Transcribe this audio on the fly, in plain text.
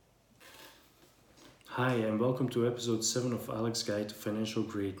Hi, and welcome to episode 7 of Alex Guide to Financial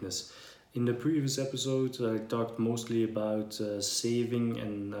Greatness. In the previous episode, I talked mostly about saving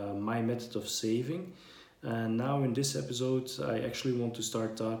and my method of saving. And now, in this episode, I actually want to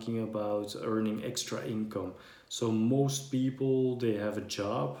start talking about earning extra income. So, most people they have a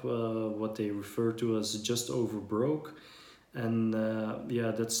job, what they refer to as just over broke, and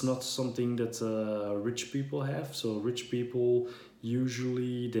yeah, that's not something that rich people have. So rich people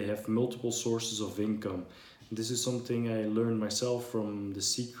usually they have multiple sources of income. This is something I learned myself from The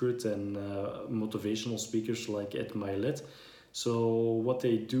Secret and motivational speakers like Ed Milet. So what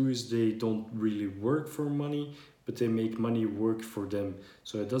they do is they don't really work for money, but they make money work for them.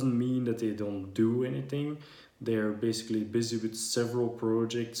 So it doesn't mean that they don't do anything. They're basically busy with several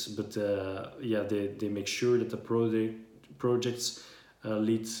projects, but yeah, they make sure that the projects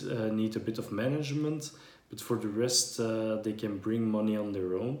need a bit of management, but for the rest, they can bring money on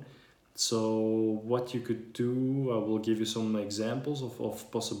their own. So, what you could do, I will give you some examples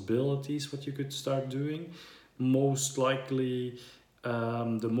of possibilities what you could start doing. Most likely,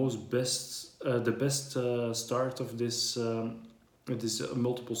 the best start of this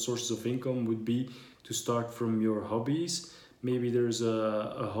multiple sources of income would be to start from your hobbies. Maybe there's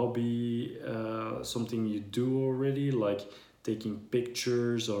a hobby, something you do already, like taking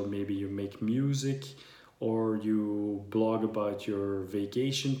pictures, or maybe you make music, or you blog about your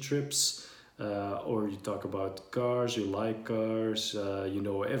vacation trips, or you talk about cars, you like cars, you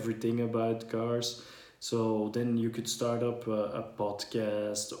know everything about cars. So then you could start up a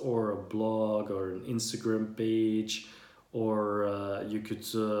podcast or a blog or an Instagram page, or you could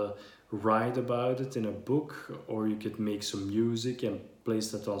write about it in a book, or you could make some music and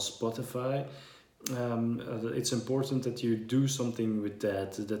place that on Spotify. It's important that you do something with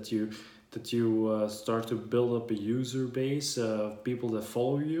that you start to build up a user base of people that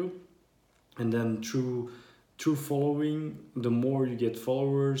follow you, and then through following, the more you get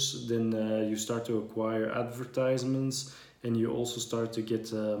followers, then you start to acquire advertisements, and you also start to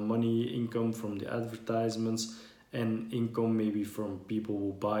get money income from the advertisements, and income maybe from people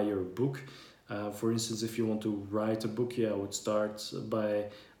who buy your book. For instance, if you want to write a book, yeah, I would start by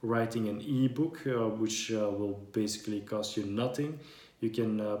writing an ebook, which will basically cost you nothing. You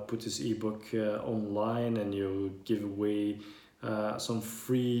can put this ebook online, and you give away some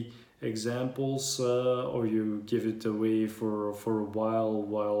free examples, or you give it away for a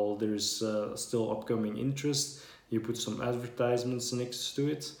while there's still upcoming interest. You put some advertisements next to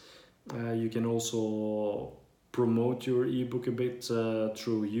it. You can also promote your ebook a bit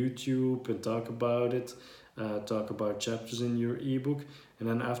through YouTube and talk about chapters in your ebook. And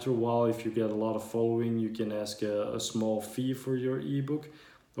then after a while, if you get a lot of following, you can ask a small fee for your ebook,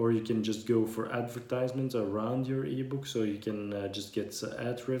 or you can just go for advertisements around your ebook, so you can just get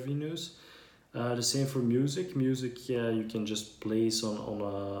ad revenues. The same for music. Music, yeah, you can just place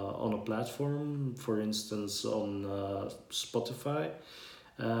on a platform, for instance, on Spotify.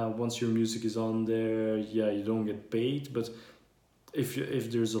 Once your music is on there, yeah, you don't get paid, but if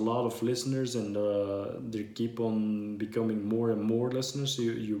there's a lot of listeners, and they keep on becoming more and more listeners,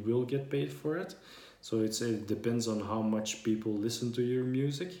 you will get paid for it. So it depends on how much people listen to your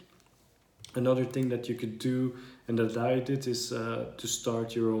music. Another thing that you could do, and that I did, is to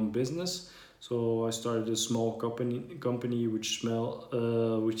start your own business. So I started a small company which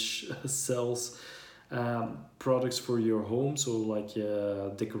sells products for your home. So like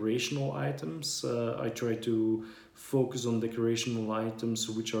decorational items. I try to focus on decorational items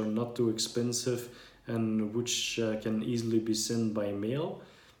which are not too expensive, and which can easily be sent by mail.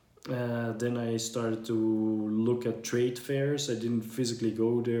 Then I started to look at trade fairs. I didn't physically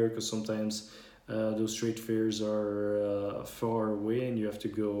go there because sometimes those trade fairs are far away, and you have to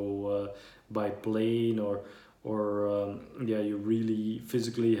go by plane, or yeah, you really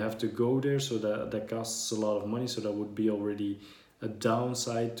physically have to go there. So that costs a lot of money. So that would be already a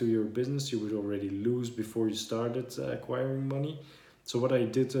downside to your business. You would already lose before you started acquiring money. So what I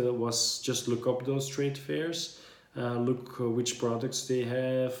did was just look up those trade fairs, look which products they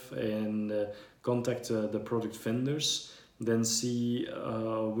have, and contact the product vendors. Then see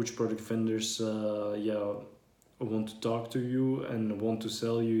which product vendors yeah, want to talk to you and want to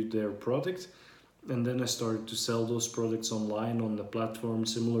sell you their product. And then I started to sell those products online on the platform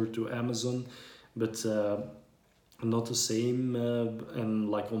similar to Amazon, but not the same.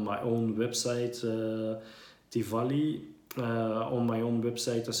 And like on my own website, Tivali. On my own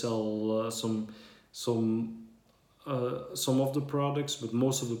website, I sell some some of the products, but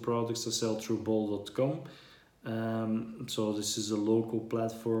most of the products I sell through bol.com. So this is a local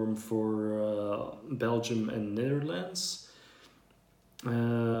platform for Belgium and Netherlands.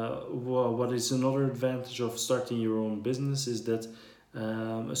 what is another advantage of starting your own business is that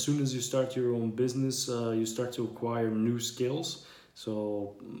as soon as you start your own business, you start to acquire new skills. So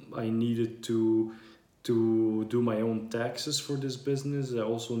I needed to do my own taxes for this business. I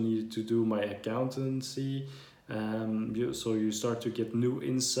also needed to do my accountancy. So you start to get new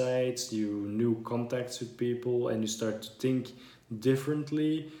insights, new contacts with people, and you start to think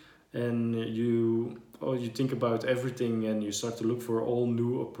differently, and you think about everything, and you start to look for all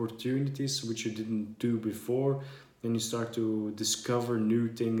new opportunities which you didn't do before, and you start to discover new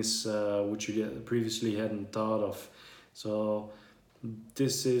things which you previously hadn't thought of. So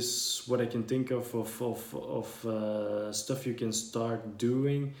this is what I can think of stuff you can start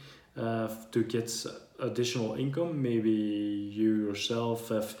doing to get additional income. Maybe you yourself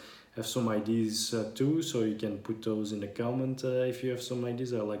have some ideas too, so you can put those in the comment if you have some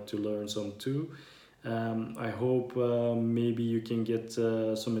ideas. I like to learn some too. I hope maybe you can get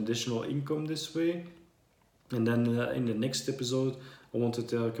some additional income this way. And then in the next episode, I want to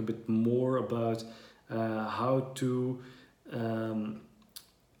talk a bit more about how to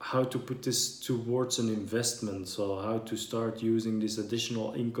put this towards an investment. So how to start using this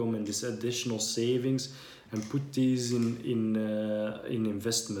additional income and this additional savings and put these in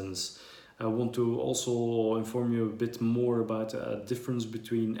investments. I want to also inform you a bit more about a difference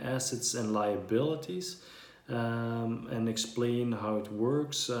between assets and liabilities, and explain how it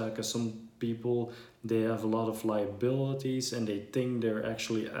works, because some people, they have a lot of liabilities and they think they're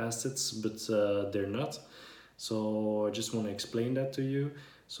actually assets, but they're not. So I just want to explain that to you.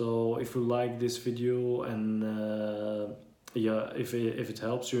 So if you like this video, and if it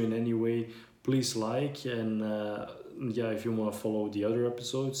helps you in any way, please like, and if you want to follow the other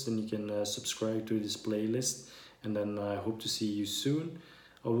episodes, then you can subscribe to this playlist, and then I hope to see you soon.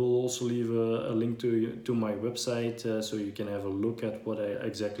 I will also leave a link to my website, so you can have a look at what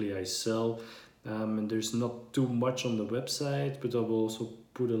exactly I sell. And there's not too much on the website, but I will also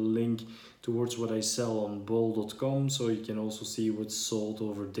put a link towards what I sell on bol.com, so you can also see what's sold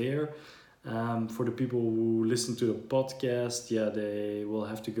over there. For the people who listen to the podcast, they will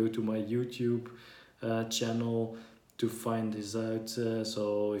have to go to my YouTube channel to find this out.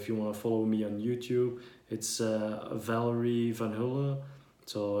 So if you want to follow me on YouTube, it's Valerie Van Hulle.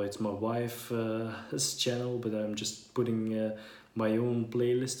 So it's my wife's channel, but I'm just putting my own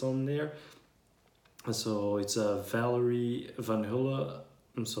playlist on there. So it's Valerie Van Hulle.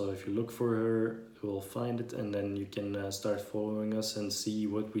 So if you look for her, you will find it, and then you can start following us and see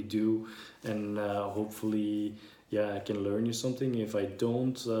what we do, and hopefully I can learn you something. If I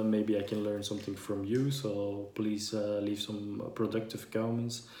don't, maybe I can learn something from you. So please leave some productive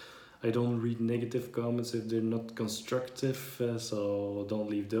comments. I don't read negative comments if they're not constructive, so don't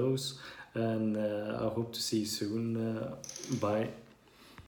leave those. And I hope to see you soon. Bye.